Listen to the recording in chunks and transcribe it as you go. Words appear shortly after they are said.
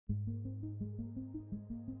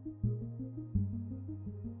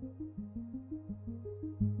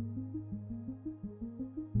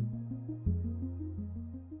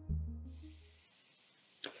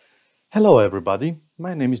Hello everybody,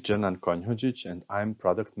 my name is Denan Konjhodzic and I'm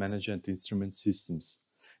Product Manager at Instrument Systems.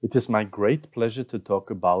 It is my great pleasure to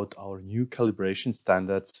talk about our new calibration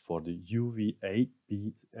standards for the UV A,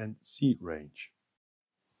 B and C range.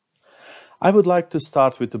 I would like to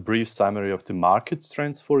start with a brief summary of the market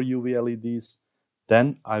trends for UV LEDs.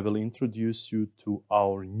 Then I will introduce you to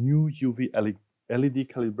our new UV LED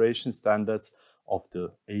calibration standards of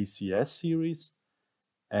the ACS series.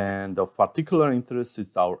 And of particular interest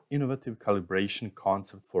is our innovative calibration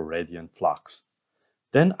concept for radiant flux.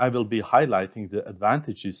 Then I will be highlighting the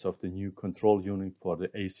advantages of the new control unit for the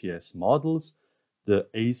ACS models, the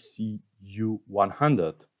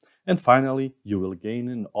ACU100. And finally, you will gain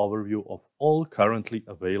an overview of all currently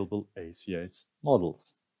available ACS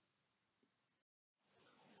models.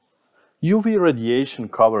 UV radiation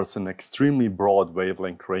covers an extremely broad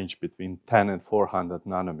wavelength range between 10 and 400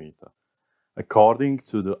 nanometer. According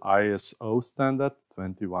to the ISO standard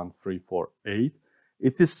 21348,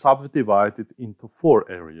 it is subdivided into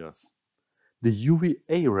 4 areas. The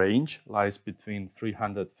UVA range lies between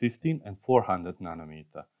 315 and 400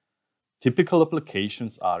 nanometer. Typical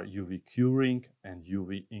applications are UV curing and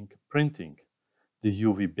UV ink printing. The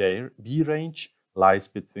UVB range lies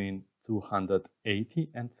between 280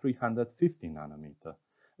 and 350 nanometer.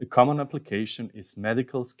 A common application is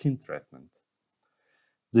medical skin treatment.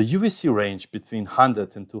 The UVC range between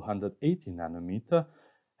 100 and 280 nanometer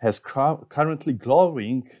has currently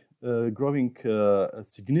growing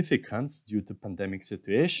significance due to pandemic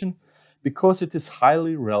situation because it is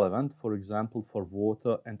highly relevant, for example, for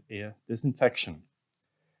water and air disinfection.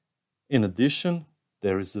 In addition,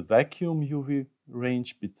 there is a vacuum UV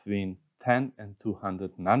range between 10 and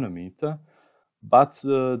 200 nanometer, but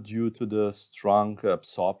due to the strong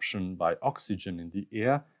absorption by oxygen in the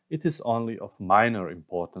air, it is only of minor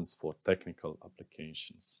importance for technical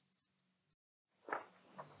applications.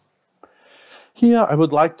 Here I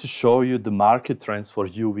would like to show you the market trends for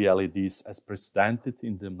UV LEDs as presented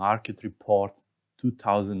in the Market Report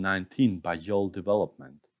 2019 by Yole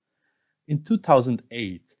Development. In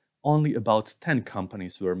 2008, only about 10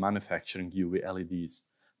 companies were manufacturing UV LEDs,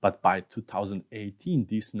 but by 2018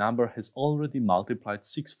 this number has already multiplied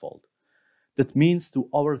sixfold. That means to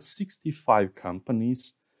over 65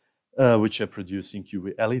 companies which are producing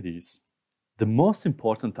UV LEDs. The most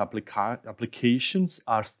important applications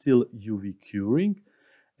are still UV curing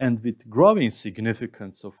and with growing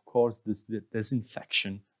significance, of course, the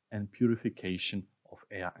disinfection and purification of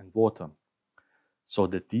air and water, so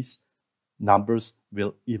that these numbers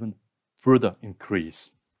will even further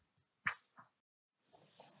increase.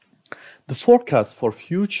 The forecast for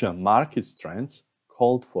future market trends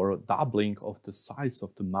called for a doubling of the size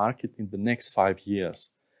of the market in the next 5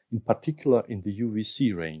 years, in particular in the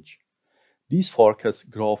UVC range. These forecast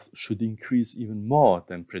growth should increase even more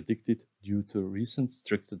than predicted due to recent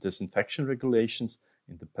stricter disinfection regulations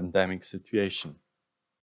in the pandemic situation.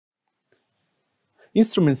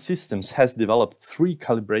 Instrument Systems has developed 3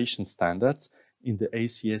 calibration standards in the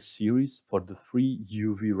ACS series for the 3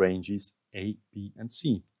 UV ranges A, B and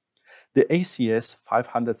C. The ACS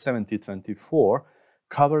 570-24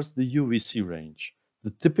 covers the UVC range. The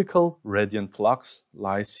typical radiant flux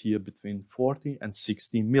lies here between 40 and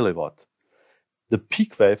 60 milliwatt. The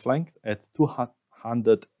peak wavelength at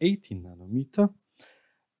 280 nanometer.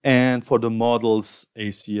 And for the models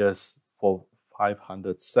ACS for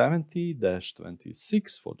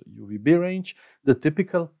 570-26 for the UVB range, the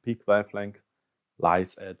typical peak wavelength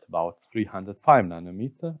lies at about 305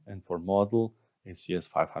 nanometer. And for model ACS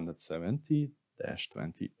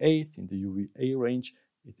 570-28 in the UVA range,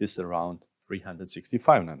 it is around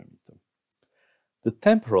 365 nanometer. The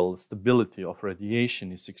temporal stability of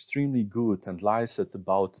radiation is extremely good and lies at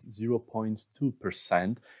about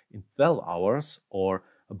 0.2% in 12 hours or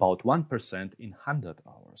about 1% in 100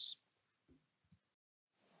 hours.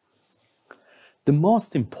 The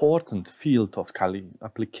most important field of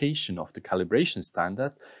application of the calibration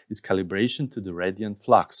standard is calibration to the radiant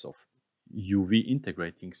flux of UV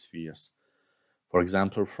integrating spheres, for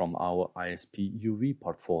example from our ISP UV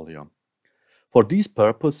portfolio. For this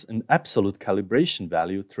purpose, an absolute calibration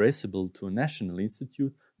value traceable to a national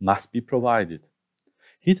institute must be provided.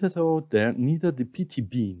 Hitherto, neither the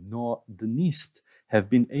PTB nor the NIST have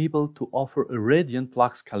been able to offer a radiant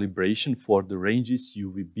flux calibration for the ranges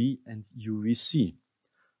UVB and UVC.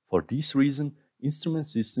 For this reason, Instrument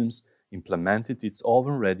Systems implemented its own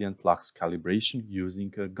radiant flux calibration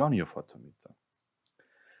using a goniometer.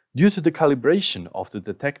 Due to the calibration of the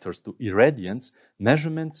detectors to irradiance,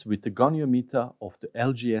 measurements with the goniometer of the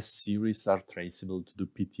LGS series are traceable to the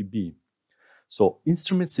PTB. So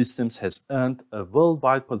Instrument Systems has earned a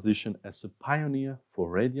worldwide position as a pioneer for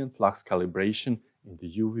radiant flux calibration in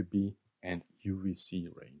the UVB and UVC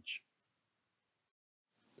range.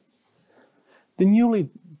 The newly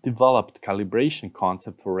developed calibration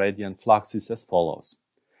concept for radiant flux is as follows.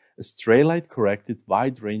 A straylight-corrected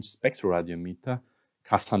wide-range spectroradiometer,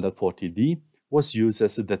 CAS-140D, was used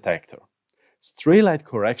as a detector. Straylight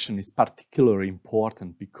correction is particularly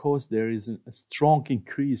important because there is a strong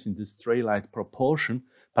increase in the straylight proportion,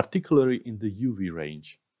 particularly in the UV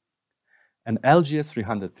range. An LGS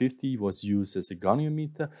 350 was used as a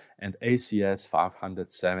goniometer and ACS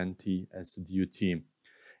 570 as a DUT.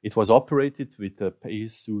 It was operated with a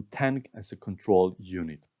PSU 10 as a control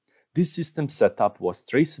unit. This system setup was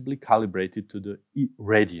traceably calibrated to the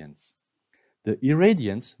irradiance. The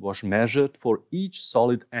irradiance was measured for each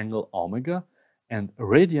solid angle omega and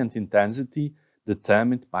radiant intensity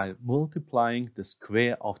determined by multiplying the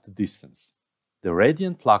square of the distance. The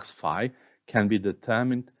radiant flux phi can be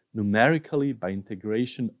determined numerically by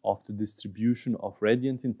integration of the distribution of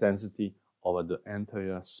radiant intensity over the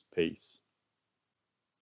entire space.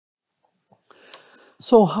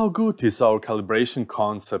 So how good is our calibration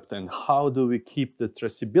concept and how do we keep the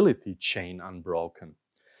traceability chain unbroken?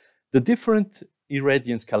 The different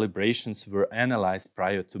irradiance calibrations were analyzed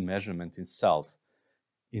prior to measurement itself.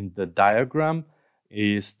 In the diagram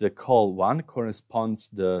is the col 1 corresponds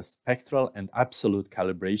the spectral and absolute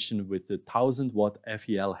calibration with the 1000 watt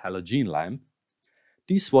FEL halogen lamp.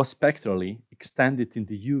 This was spectrally extended in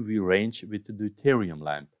the UV range with the deuterium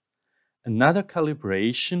lamp. Another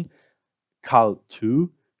calibration, Cal 2,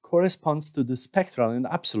 corresponds to the spectral and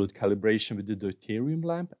absolute calibration with the deuterium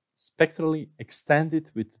lamp, spectrally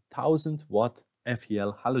extended with 1000 watt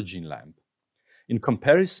FEL halogen lamp. In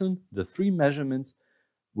comparison, the three measurements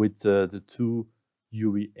with the two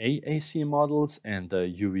UVA ACM models and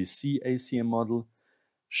the UVC ACM model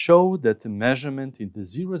show that the measurement in the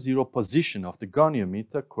 0,0 position of the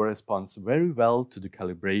goniometer corresponds very well to the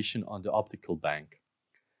calibration on the optical bank.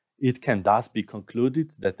 It can thus be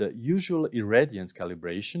concluded that the usual irradiance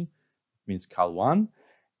calibration, means Cal 1,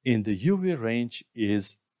 in the UV range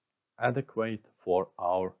is adequate for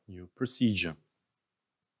our new procedure.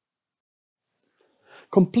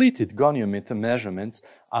 Completed goniometer measurements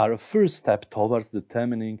are a first step towards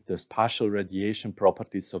determining the spatial radiation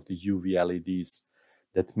properties of the UV LEDs.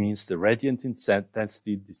 That means the radiant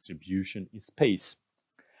intensity distribution in space.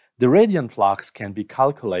 The radiant flux can be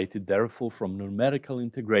calculated therefore from numerical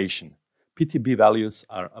integration. PTB values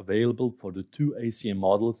are available for the two ACM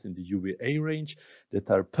models in the UVA range that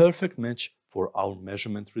are a perfect match for our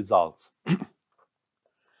measurement results.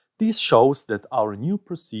 This shows that our new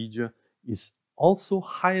procedure is also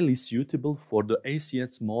highly suitable for the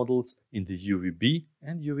ACS models in the UVB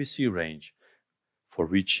and UVC range, for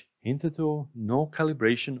which hitherto no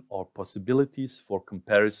calibration or possibilities for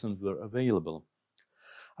comparison were available.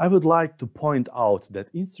 I would like to point out that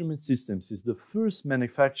Instrument Systems is the first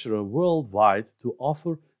manufacturer worldwide to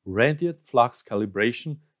offer radiant flux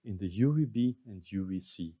calibration in the UVB and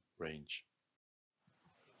UVC range.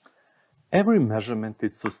 Every measurement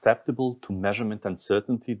is susceptible to measurement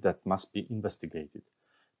uncertainty that must be investigated.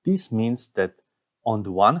 This means that on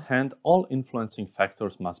the one hand, all influencing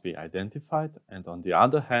factors must be identified, and on the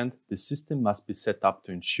other hand, the system must be set up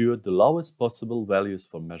to ensure the lowest possible values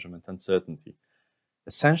for measurement uncertainty.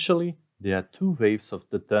 Essentially, there are two ways of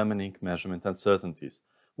determining measurement uncertainties.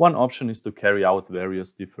 One option is to carry out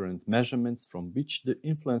various different measurements from which the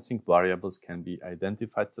influencing variables can be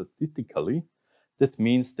identified statistically. That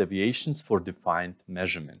means deviations for defined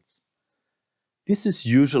measurements. This is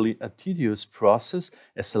usually a tedious process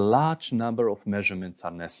as a large number of measurements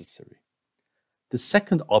are necessary. The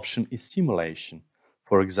second option is simulation,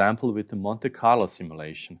 for example with the Monte Carlo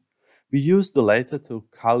simulation. We use the latter for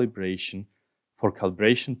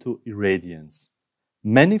calibration to irradiance.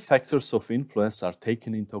 Many factors of influence are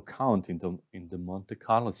taken into account in the Monte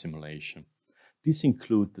Carlo simulation. These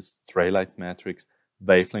include the straylight matrix,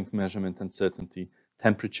 wavelength measurement uncertainty,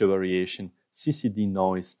 temperature variation, CCD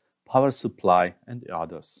noise, power supply, and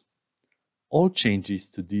others. All changes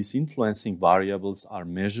to these influencing variables are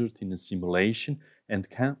measured in a simulation and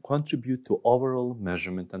can contribute to overall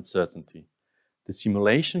measurement uncertainty. The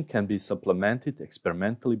simulation can be supplemented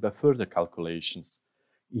experimentally by further calculations,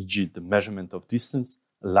 e.g. the measurement of distance,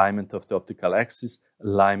 alignment of the optical axis,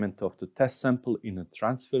 alignment of the test sample in a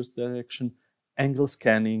transverse direction, angle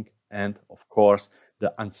scanning, and, of course,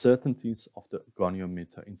 the uncertainties of the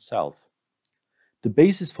goniometer itself. The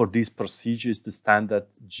basis for this procedure is the standard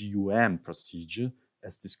GUM procedure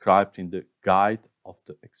as described in the Guide of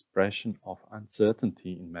the Expression of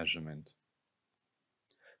Uncertainty in Measurement.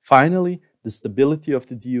 Finally, the stability of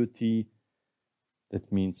the DUT,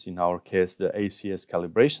 that means in our case the ACS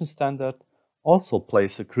calibration standard, also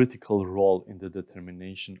plays a critical role in the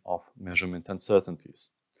determination of measurement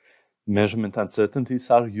uncertainties. Measurement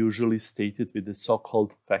uncertainties are usually stated with the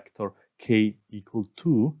so-called factor k equal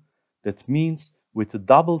 2, that means with a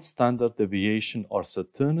double standard deviation or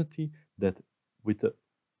certainty that with a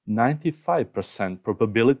 95%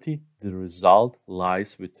 probability the result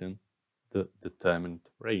lies within the determined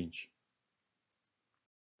range.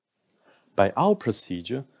 By our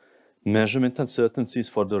procedure, measurement uncertainties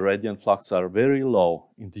for the radiant flux are very low.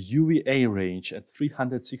 In the UVA range at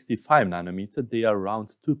 365 nanometer, they are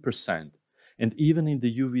around 2%. And even in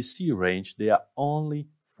the UVC range, they are only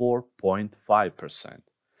 4.5%.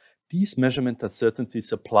 These measurement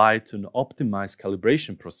uncertainties apply to an optimized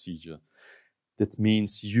calibration procedure. That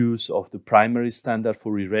means use of the primary standard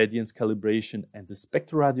for irradiance calibration and the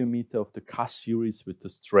spectroradiometer of the CAS series with the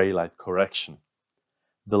stray light correction.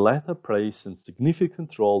 The latter plays a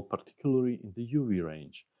significant role, particularly in the UV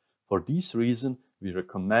range. For this reason, we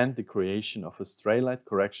recommend the creation of a stray light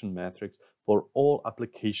correction matrix for all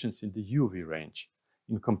applications in the UV range.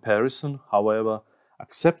 In comparison, however,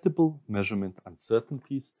 acceptable measurement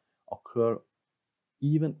uncertainties occur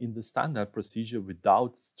even in the standard procedure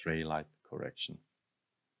without stray light correction.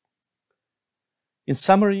 In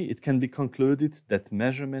summary, it can be concluded that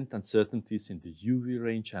measurement uncertainties in the UV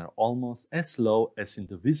range are almost as low as in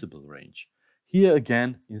the visible range. Here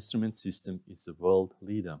again, instrument system is the world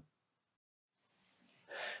leader.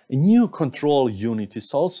 A new control unit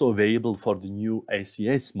is also available for the new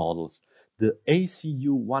ACS models. The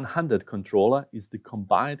ACU100 controller is the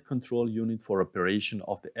combined control unit for operation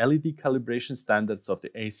of the LED calibration standards of the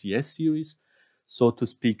ACS series, so to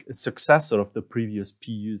speak, a successor of the previous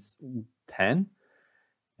PU10.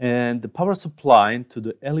 And the power supply to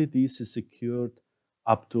the LEDs is secured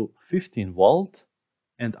up to 15 volt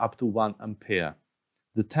and up to 1 ampere.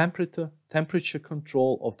 The temperature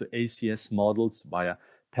control of the ACS models via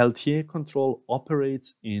Peltier control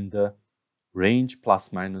operates in the range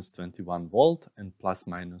plus minus 21 volt and plus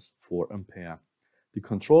minus 4 ampere. The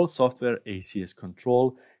control software ACS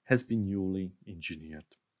Control has been newly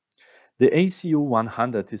engineered. The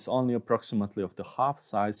ACU100 is only approximately of the half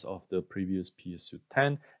size of the previous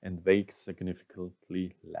PSU10 and weighs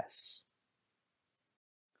significantly less.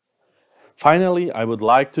 Finally, I would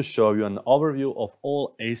like to show you an overview of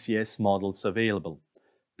all ACS models available.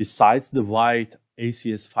 Besides the white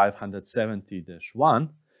ACS 570-1,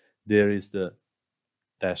 there is the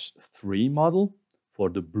 -3 model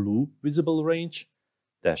for the blue visible range,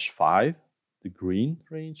 -5, the green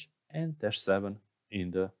range, and -7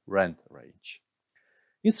 in the red range.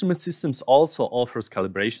 Instrument Systems also offers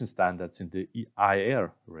calibration standards in the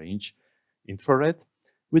IR range, infrared,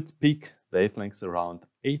 with peak wavelengths around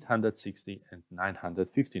 860 and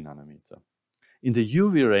 950 nanometer. In the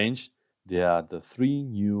UV range, there are the 3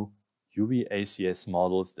 new UV ACS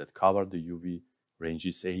models that cover the UV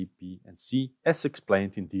ranges A, B, and C, as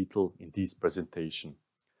explained in detail in this presentation.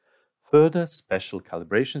 Further special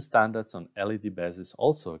calibration standards on LED basis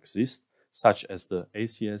also exist, such as the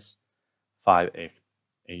ACS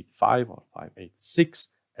 585 or 586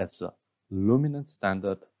 as a luminance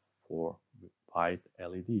standard for white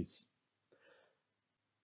LEDs.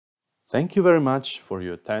 Thank you very much for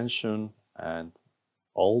your attention and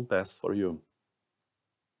all best for you.